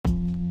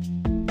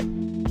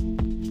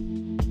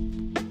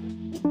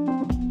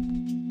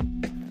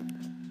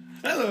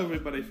Hello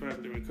everybody, friend,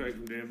 I'm Craig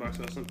from the Inbox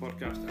Wrestling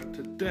Podcast, and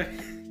today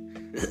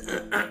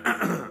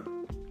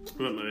with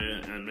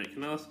Maria and Mike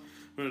Canales,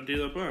 we're going to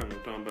deal up We're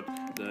talking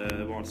about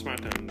the Raw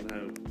SmackDown and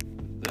how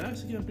they're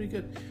actually getting pretty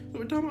good. But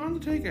we're talking about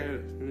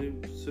Undertaker, and he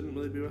shouldn't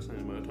really be wrestling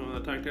anymore. We're talking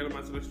about the tag title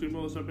match at Extreme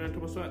Rules, not being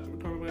too much sweat.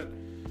 We're talking about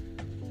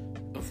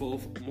a full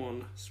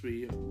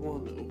 1-3-1.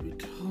 We'll be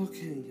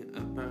talking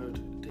about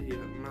Dave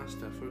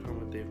Mastiff. We're talking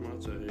about Dave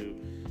Meltzer, who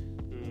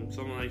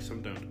some like,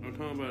 some don't. We're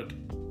talking about,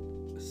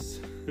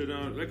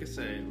 like I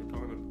say, we're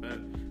talking about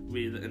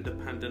We the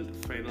Independent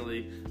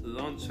finally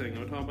launching.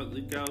 We're talking about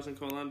the girls in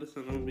Cole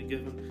Anderson, and we'll be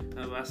given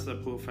a wrestler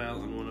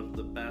profile on one of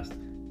the best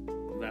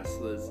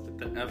wrestlers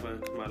to ever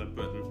come out of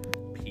Britain,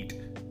 Pete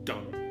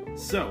Dunne.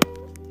 So,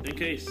 in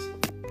case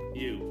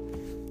you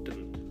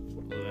didn't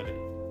already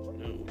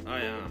know,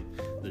 I am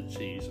the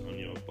cheese on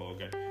your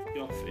burger,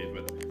 your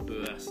favourite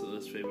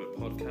wrestler's favourite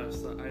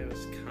podcast, the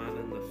Irish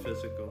Canon, the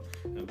physical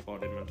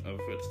embodiment of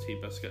Rich T.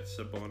 Biscuit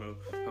Sabono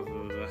of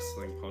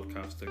wrestling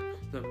podcasting,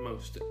 the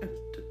most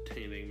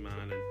entertaining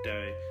man in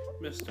Derry,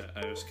 Mr.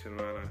 Irish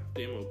Canana,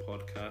 Demo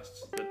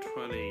Podcasts, the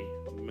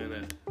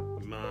 20-minute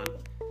man,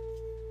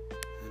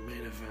 the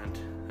main event.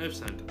 I've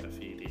sent a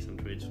few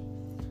decent tweets.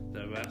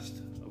 The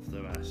rest of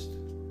the rest.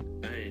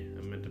 I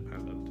am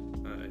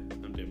independent. I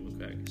am Demo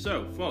Craig.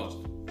 So, first,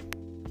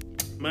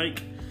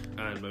 Mike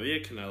and Maria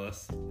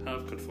Kanellis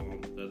have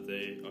confirmed that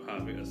they are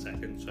having a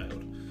second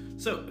child.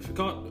 So, if you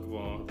caught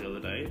Raw the other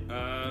day,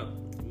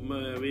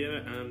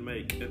 Maria and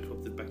Mike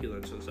interrupted Becky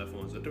Lynch in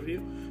Steph's interview,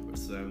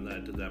 which then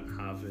led to them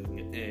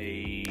having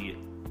a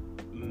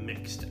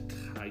mixed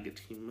tag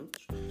team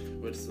match,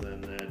 which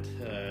then led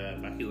to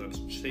Becky Lynch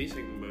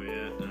chasing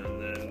Maria,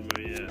 and then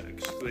Maria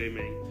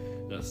exclaiming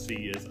that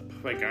she is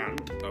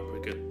pregnant,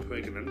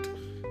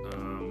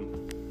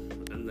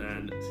 and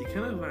then she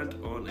kind of went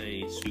on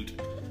a shoot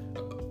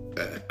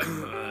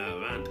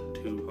rant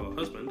to her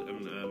husband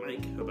and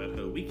Mike about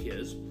how weak he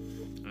is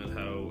and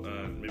how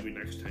maybe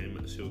next time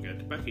she'll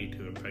get Becky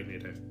to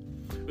impregnate her.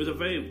 It was a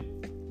very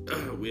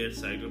weird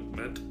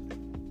segment,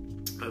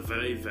 a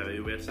very, very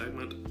weird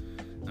segment,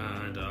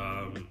 and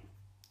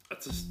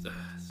it's just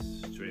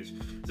strange.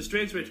 It's a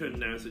strange way to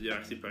announce that you're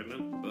actually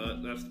pregnant,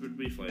 but that's the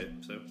brief for you.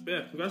 So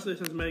yeah,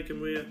 congratulations Mike and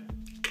Maria,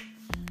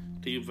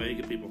 to you very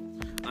good people.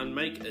 And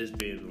Mike is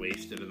being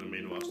wasted in the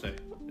main roster.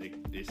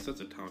 He's such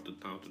a talented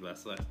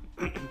wrestler.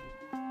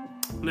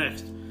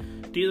 Next,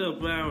 D'Lo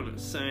Brown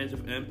signs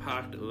with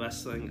Impact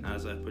Wrestling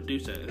as a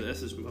producer.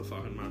 This is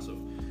fucking massive.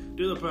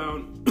 D'Lo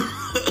Brown,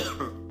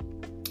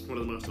 one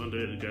of the most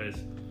underrated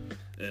guys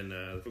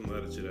from the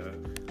Attitude Era,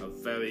 a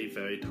very,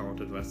 very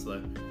talented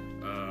wrestler.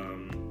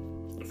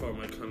 A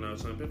former Continental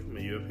champion, from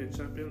a European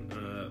champion,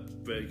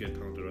 very good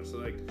talented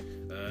wrestler.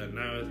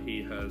 Now that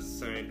he has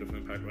signed with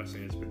Impact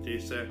Wrestling as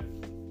producer,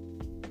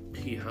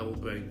 he will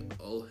bring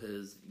all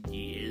his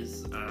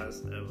years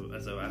as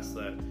a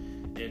wrestler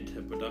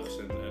into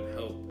production and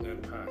help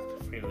Impact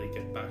finally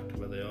get back to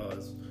where they are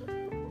as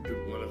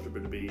one of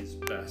WWE's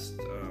best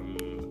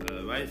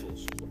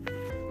rivals.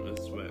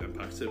 That's where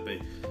Impact should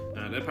be.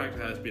 And Impact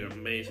has been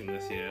amazing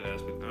this year. It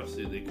has been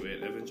absolutely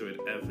great. I've enjoyed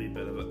every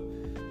bit of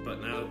it.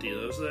 But now that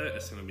D'Lo's there,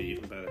 it's going to be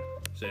even better.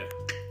 So yeah,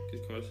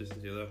 good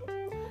congratulations D'Lo.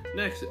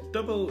 Next,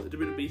 double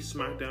WWE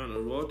SmackDown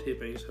and Raw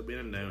tapings have been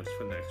announced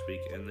for next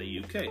week in the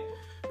UK.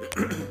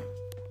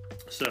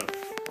 so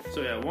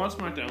yeah, Raw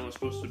SmackDown was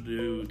supposed to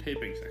do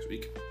tapings next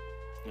week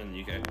in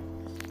the UK,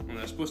 and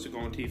they're supposed to go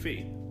on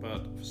TV,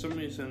 but for some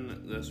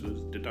reason this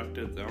was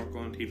deducted. They aren't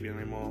going on TV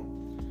anymore.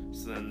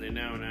 So then they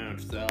now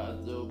announced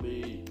that there'll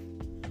be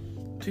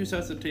 2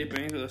 sets of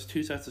tapings, or there's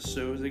 2 sets of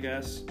shows, I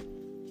guess,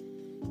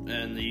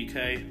 in the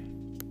UK,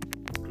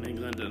 in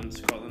England and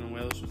Scotland and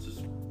Wales, which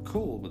is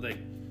cool. But they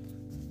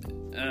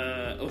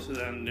also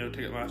then,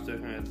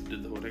 Ticketmaster kind of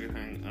did the whole ticket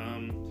thing.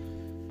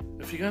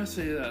 If you're gonna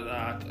say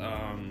that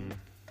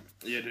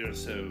you're doing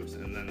shows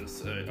and then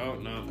say, oh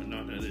no, I'm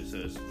not gonna do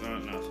shows. Oh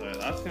no, sorry,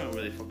 that's gonna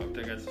really fuck up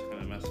tickets. It's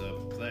gonna mess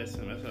up place,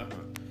 gonna mess up.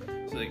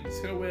 So it's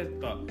kind of weird,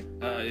 but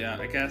yeah,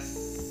 I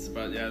guess.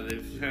 But yeah,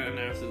 they've kind of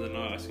announced that they're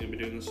not actually gonna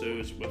be doing the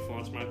shows with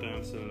Raw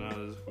SmackDown, so now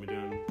they're gonna be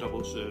doing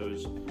double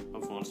shows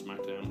of Raw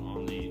SmackDown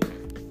on the UK.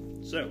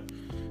 So.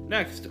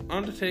 Next,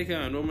 Undertaker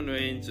and Roman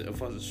Reigns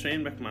versus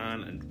Shane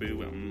McMahon and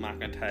Drew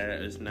McIntyre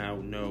is now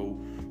no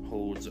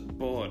holds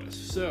barred.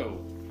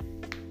 So,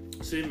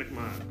 Shane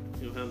McMahon,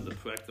 him the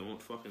prick that won't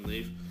fucking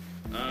leave.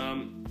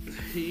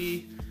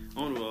 He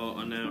on Raw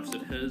announced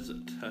that his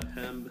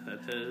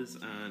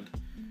and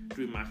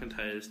Drew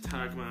McIntyre's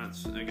tag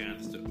match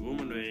against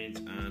Roman Reigns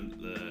and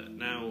the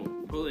now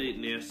fully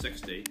near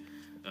 60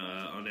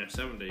 on their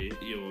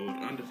 70-year-old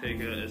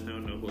Undertaker is now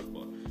no holds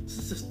barred. This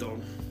is just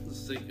dumb.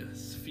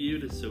 This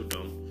feud is so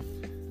dumb.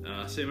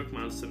 Shane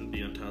McMahon shouldn't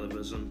be on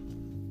television.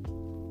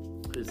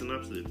 He's an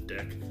absolute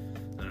dick.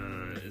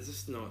 He's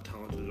just not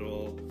talented at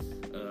all.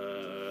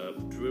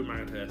 Drew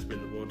McIntyre has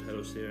been the world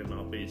title here and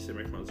not be Shane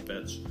McMahon's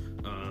bitch.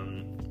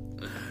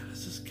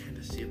 It's just kind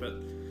of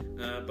stupid.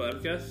 But I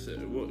guess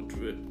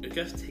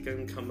Taker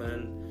can come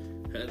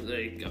in hit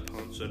like a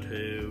punch or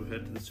two,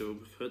 hit the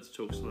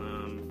choke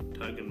slam,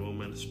 tag and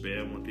Roman,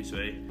 spear, 1, 2,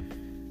 3.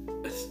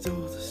 It's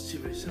still the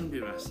stupid. You shouldn't be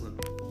wrestling.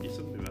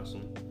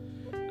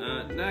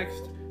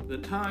 Next, a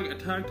tag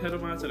title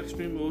match at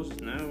Extreme Rules is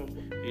now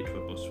a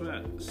triple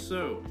threat.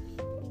 So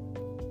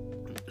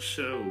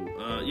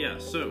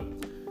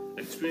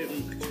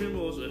Extreme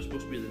Rules are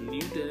supposed to be the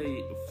New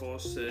Day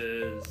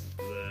versus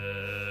the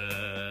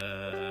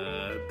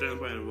Daniel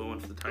Bryan and Rowan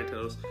for the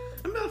titles.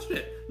 And that's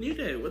it. New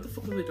Day, what the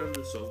fuck have they done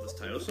to solve this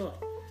title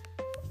shot?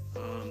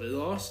 They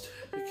lost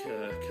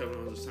Kevin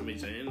Owens and Sami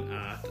Zayn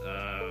at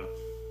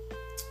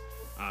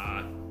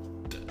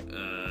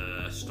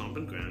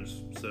Stomping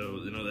Grounds. So,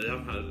 they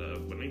haven't had a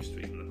winning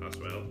streak in the past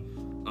while.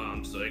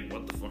 So, like,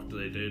 what the fuck do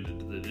they do?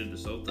 Did they do to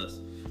solve this?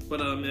 But,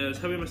 it's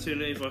Heavy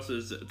Machinery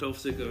versus Dolph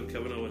Ziggler and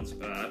Kevin Owens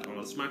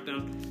on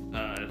SmackDown.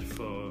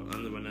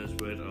 And the winners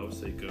would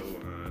obviously go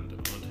and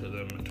onto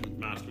the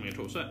match to make a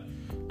total set.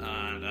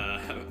 And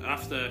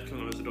after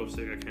Kevin Owens and Dolph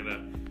Ziggler kind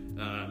of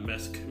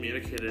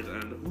miscommunicated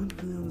and weren't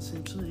really on the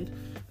same side,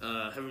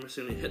 Heavy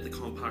Machinery hit the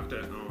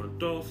compactor on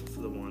Dolph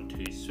for the 1,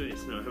 2, 3.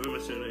 So now Heavy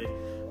Machinery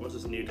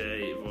versus New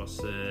Day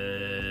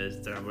versus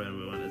Daniel Bryan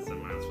and Rowan is the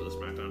match for the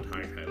SmackDown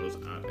tag titles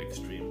at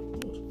Extreme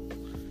Rules.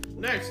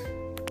 Next,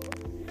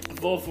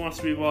 Evolve wants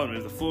to be one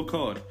with the full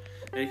card,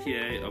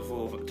 aka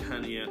Evolve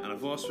 10-year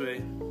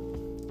anniversary.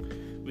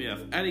 We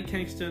have Eddie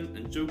Kingston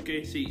and Joe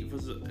Gacy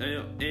versus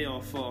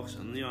AR Fox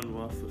and Leon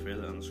Ruff with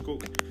Razor and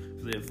Skunk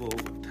for the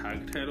Evolve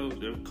tag titles.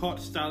 We have Curt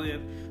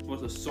Stallion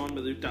versus Son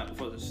Maluta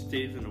versus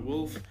Stephen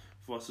Wolf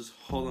versus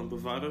Holland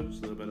Bravado. So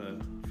a little bit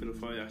of Fatal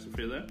 4 action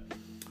for there.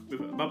 We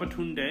have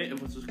Babatunde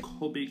versus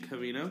Colby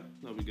Carino.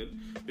 That'll be good.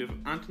 We have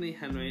Anthony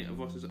Henry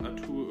versus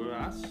Arturo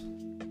Uras.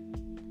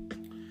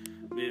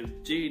 We have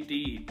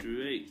JD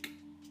Drake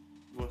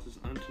versus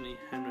Anthony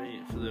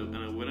Henry in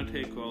a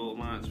winner-take-all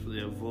match for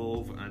the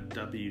Evolve and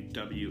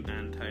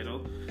WWN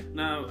title.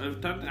 Now,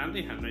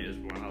 Anthony Henry is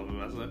one hell of a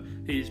wrestler.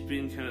 He's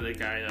been kind of the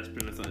guy that's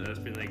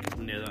been like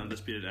near the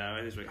undisputed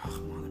era. He's like, oh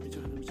come on, let me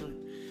join.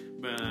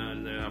 But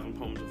they're having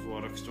problems with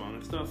Roderick Strong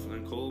and stuff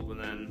and Cole, but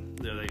then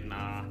they're like,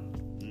 nah.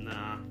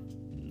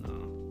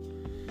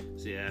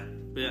 So yeah,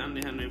 but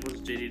Anthony Henry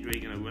versus JD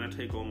Drake in a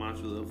winner-take-all match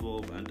for the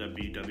Evolve and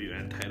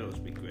WWN titles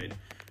would be great.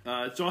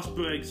 Josh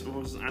Briggs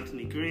versus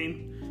Anthony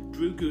Green,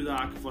 Drew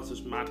Gulak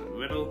versus Matt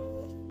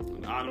Riddle,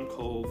 and Adam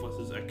Cole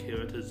versus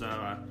Akira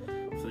Tozawa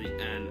for the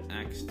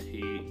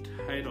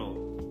NXT title.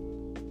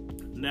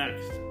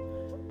 Next.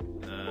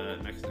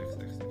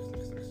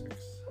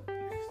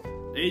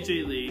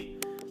 AJ Lee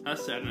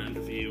has said in an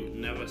interview,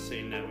 never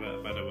say never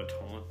about a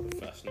return to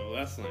professional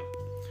wrestling.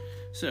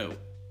 So,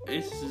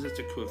 this is just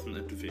a quote from the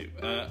interview.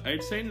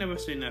 I'd say never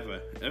say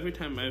never. Every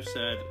time I've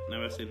said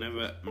never say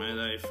never in my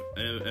life,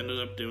 I've ended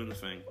up doing the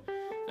thing.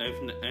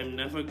 I'm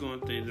never going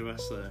to date a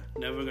wrestler,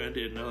 never going to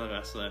date another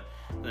wrestler.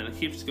 And then it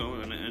keeps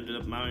going and I ended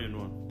up marrying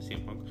one.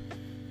 CM Punk.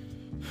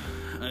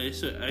 I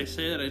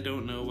say that I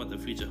don't know what the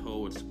future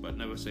holds, but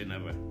never say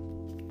never.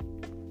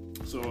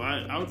 So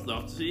I would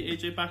love to see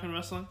AJ back in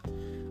wrestling.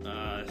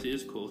 She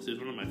is cool. She's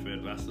one of my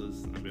favourite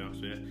wrestlers, I'll be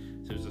honest with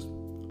you. She was just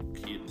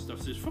cute and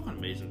stuff. She's fucking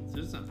amazing.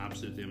 She's an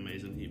absolutely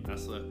amazing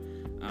wrestler.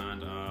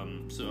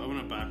 And so I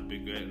want her back to be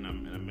great and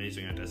an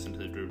amazing addition to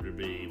the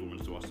WWE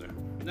Women's roster.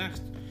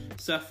 Next,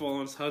 Seth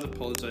Rollins has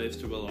apologised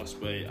to Will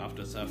Ospreay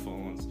after Seth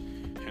Rollins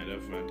kind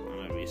of went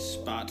on a wee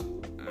spat.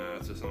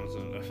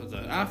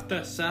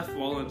 After Seth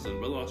Rollins and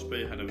Will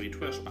Ospreay had a wee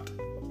Twitter spat.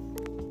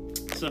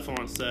 Seth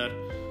Rollins said,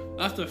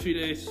 after a few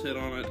days to sit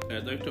on it,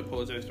 I'd like to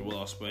apologise to Will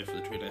Ospreay for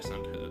the tweet I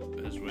sent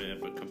his way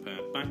about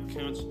comparing bank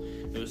accounts.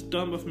 It was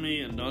done with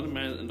me and not in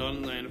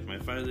line with my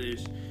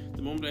values.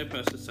 The moment I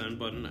pressed the send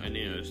button, I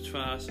knew it was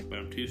trash, but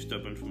I'm too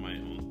stubborn for my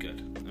own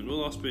good. And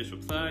Will Ospreay's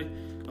reply,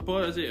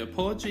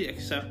 apology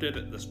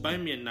accepted,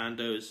 despite me and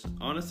Nando's.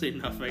 Honestly,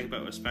 nothing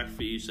but respect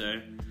for you,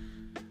 sir.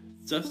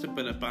 Just a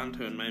bit of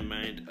banter in my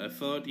mind. I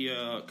followed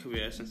your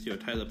career since you were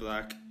Tyler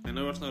Black. I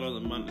know it's not all the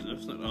money,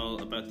 it's not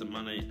all about the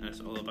money, and it's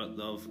all about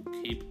love.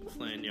 Keep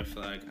flying your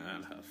flag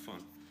and have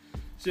fun.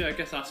 So yeah, I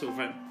guess that's all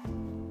right.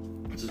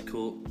 Which is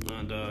cool.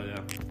 And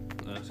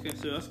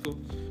so that's cool.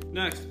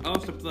 Next,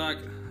 Aleister Black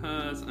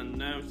has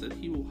announced that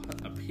he will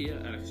appear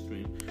at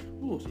Extreme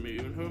Rules and maybe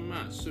even have a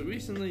match. So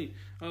recently,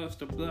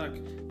 Aleister Black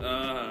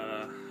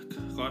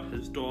got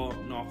his door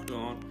knocked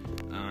on,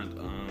 and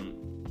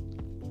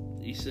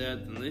he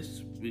said in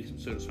this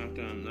recent sort of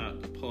SmackDown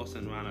that the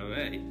person ran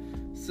away.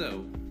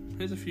 So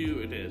here's a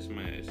few ideas in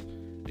my eyes.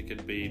 It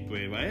could be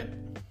Bray Wyatt.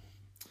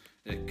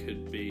 It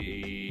could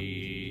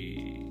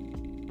be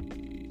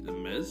The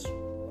Miz.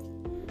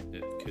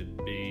 It could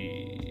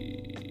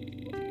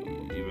be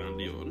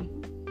Randy Orton.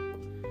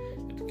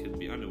 It could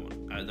be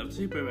anyone. I'd love to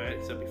see Bray Wyatt,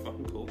 because that'd be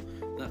fucking cool.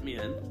 Let me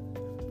in.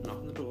 Knock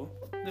on the door.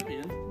 Let me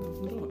in. Knock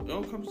on the door. It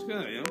all comes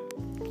together, you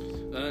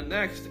know?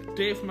 Next,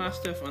 Dave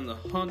Mastiff and The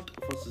Hunt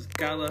versus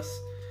Gallus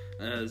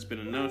has been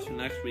announced for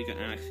next week at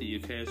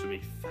NXT UK. This will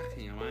be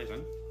fucking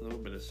amazing. A little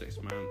bit of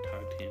 6-man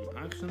tag team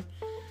action.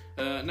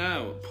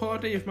 Now, poor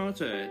Dave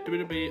Meltzer,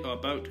 WWE are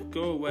about to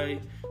go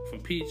away from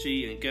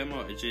PG and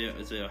Gemma as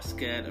they are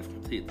scared of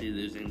completely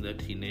losing their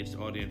teenage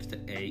audience to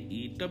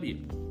AEW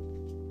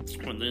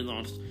when they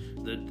launched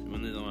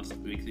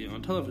weekly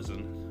on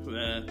television,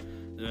 where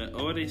there's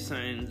already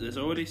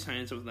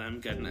signs of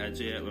them getting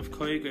edgier, with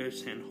Corey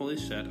Graves saying "Holy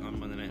shit" on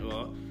Monday Night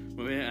Raw,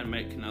 Maria and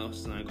Mike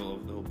Kanellis and I go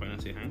over the whole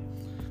pregnancy thing,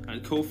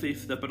 and Kofi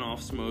flipping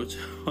off Smooch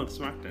on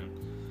SmackDown.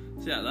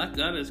 So yeah,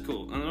 that is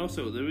cool. And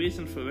also, the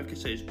reason for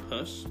Ricochet's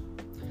push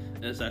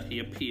is that he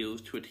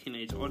appeals to a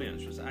teenage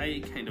audience, which I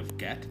kind of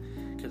get,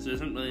 because there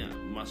isn't really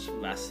much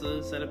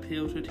wrestlers that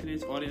appeal to a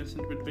teenage audience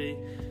in WWE.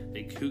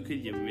 Like, who could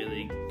a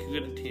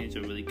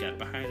teenager really get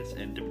behind this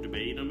in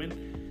WWE, you know what I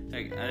mean?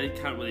 Like, I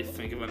can't really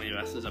think of any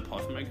wrestlers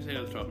apart from Ricochet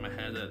off the top of my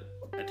head that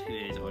a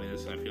teenage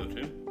audience can appeal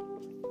to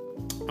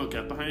or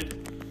get behind.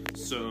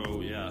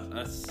 So yeah,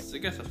 I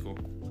guess that's cool.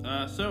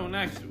 So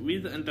next, We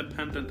the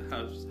Independent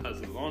has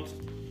launched.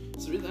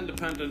 So We the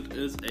Independent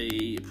is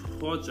a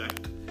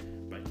project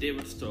by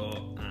David Starr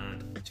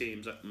and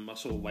James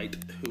Musselwhite,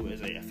 who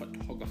is a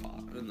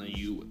photographer in the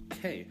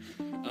UK.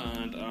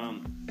 And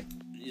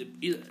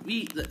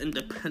We the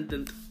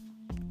Independent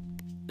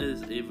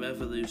is a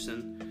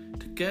revolution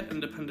to get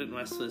independent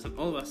wrestlers and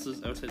all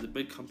wrestlers outside the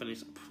big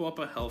companies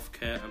proper health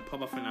care and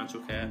proper financial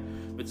care,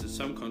 which in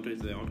some countries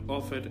they aren't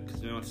offered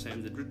because they're not the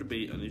same as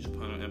WWE and New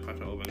Japan or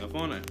Impact or Ring of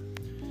Honor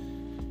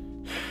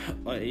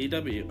or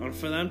AEW, and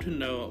for them to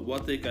know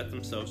what they get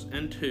themselves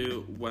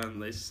into when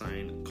they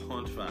sign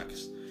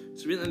contracts.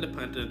 So Real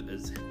Independent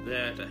is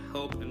there to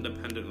help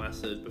independent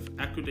wrestlers with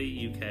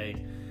Equity UK,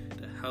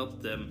 to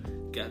help them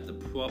get the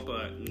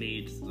proper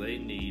needs they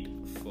need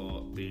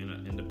for being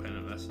an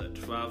independent wrestler: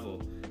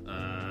 travel,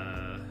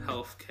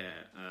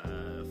 healthcare,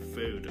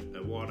 food,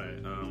 water.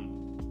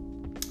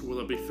 Will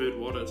there be food,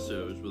 water at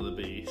shows? Will there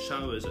be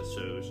showers at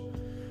shows?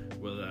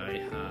 Will I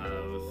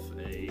have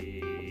a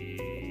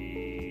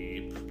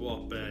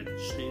proper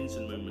change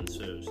in movement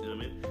shows? You know what I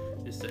mean?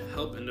 It's to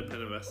help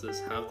independent wrestlers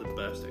have the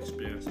best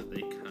experience that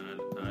they can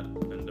at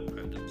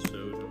independent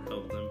shows, and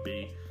help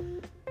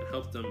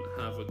them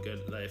have a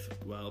good life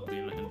while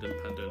being an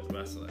independent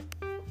wrestler.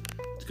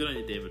 It's good on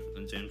you, David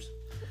and James.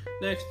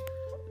 Next,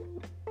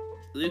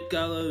 Luke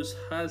Gallows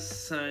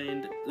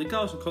and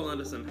Cole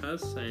Anderson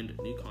has signed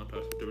new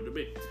contracts with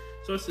WWE.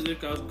 So obviously Luke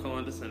Gallows and Cole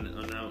Anderson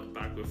are now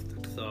back with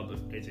the club of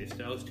AJ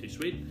Styles. Too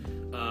sweet.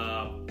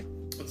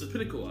 Which is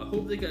pretty cool. I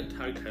hope they get a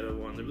tag title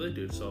one. They really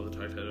do solve the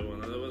tag title one.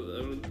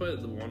 They're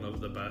probably one of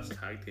the best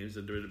tag teams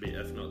in WWE,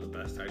 if not the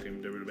best tag team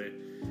in WWE.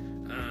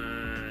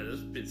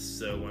 It's been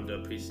so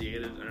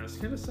underappreciated, and it's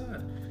kind of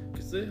sad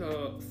because they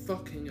are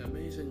fucking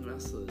amazing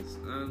wrestlers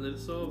and they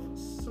deserve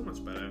so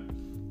much better.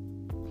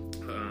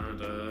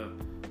 And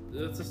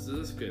they're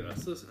just great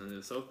wrestlers and they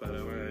deserve better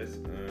anyways.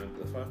 And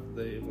the fact that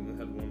they only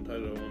had one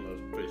title one, that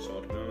was pretty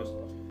short, to be honest.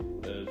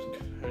 It's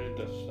kind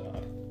of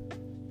sad.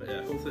 But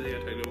yeah, hopefully they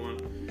get a title one.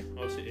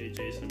 Obviously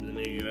AJ's going to be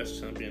the new US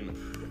champion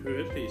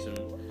pretty soon.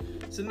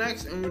 So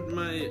next,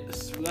 my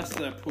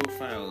wrestler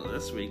profile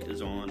this week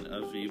is on,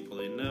 as you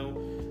probably know,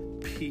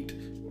 Pete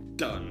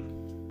Dunne.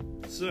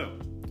 So,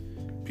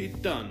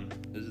 Pete Dunne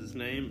is his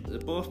name. The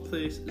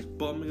birthplace is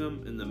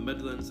Birmingham in the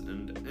Midlands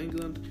in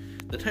England.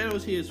 The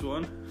titles he has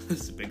won,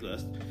 this is a big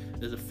list,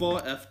 is the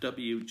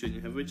 4FW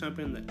Junior Heavyweight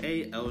Champion, the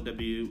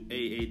ALW,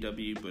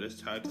 AAW British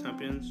Tag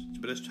Champions,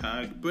 British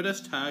Tag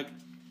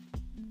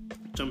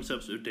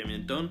Championships with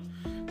Damien Dunn,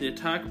 the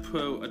Attack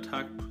Pro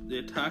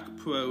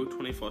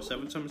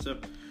 24/7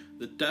 Championship,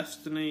 the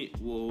Destiny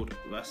World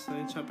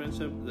Wrestling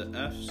Championship, the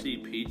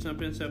FCP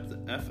Championship, the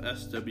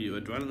FSW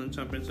Adrenaline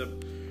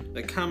Championship,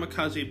 the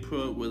Kamikaze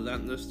Pro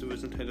Relentless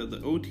Division title, the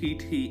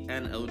OTT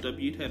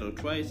NLW title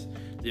twice,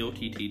 the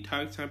OTT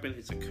Tag Champion,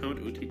 his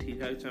current OTT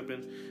Tag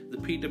Champion, the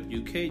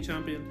PWK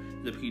Champion,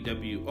 the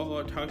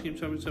PWR Tag Team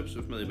Championships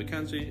with Millie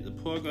McKenzie, the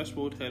Progress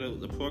World title,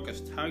 the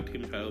Progress Tag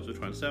Team titles with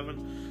Trans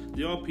 7,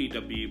 the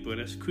RPW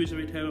British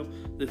Cruiserweight title,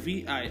 the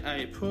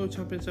VII Pro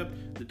Championship,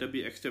 the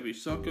WXW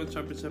Soccer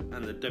Championship,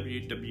 and the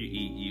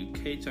WWE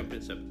UK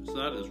Championship. So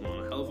that is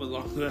one hell of a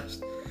long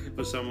list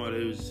for someone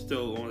who's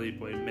still only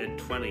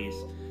mid-20s.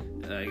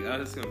 Like, that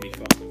is going to be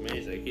fucking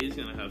amazing. He's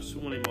going to have so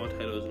many more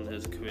titles in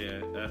his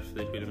career if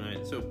they put him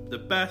out. So, the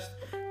best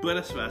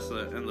British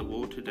wrestler in the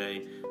world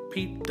today,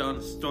 Pete Dunne,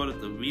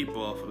 started the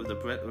rebirth of the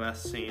Brit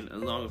Wrest scene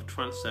along with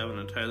Trent Seven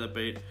and Tyler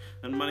Bate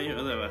and many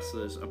other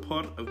wrestlers, a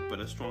part of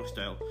British Strong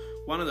Style.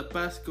 One of the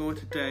best going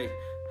today,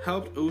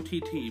 helped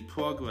OTT,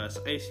 Progress,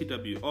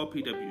 ACW,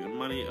 RPW and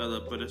many other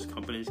British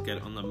companies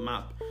get on the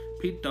map.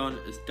 Pete Dunne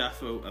is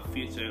definitely a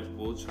future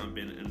world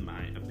champion in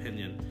my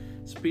opinion.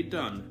 So Pete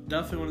Dunne,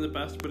 definitely one of the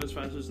best British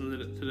wrestlers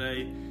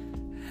today.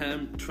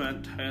 Him,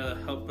 Trent, Tyler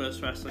helped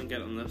British wrestling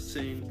get on the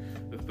scene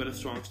with British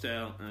Strong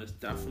Style, and it's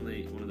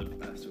definitely one of the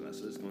best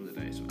wrestlers going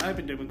today. So I've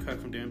been David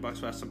Kirk from David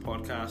Box Wrestling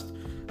Podcast.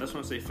 I just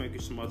want to say thank you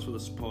so much for the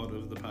support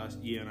over the past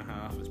year and a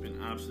half. It's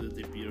been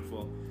absolutely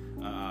beautiful.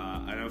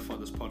 I never thought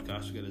this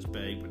podcast would get as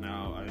big, but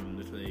now I'm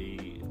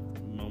literally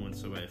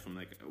moments away from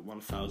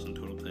 1,000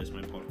 total plays on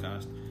my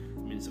podcast.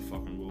 It means the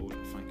fucking world.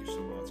 Thank you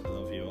so much. I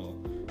love you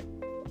all.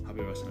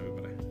 Happy wrestling,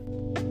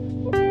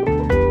 everybody.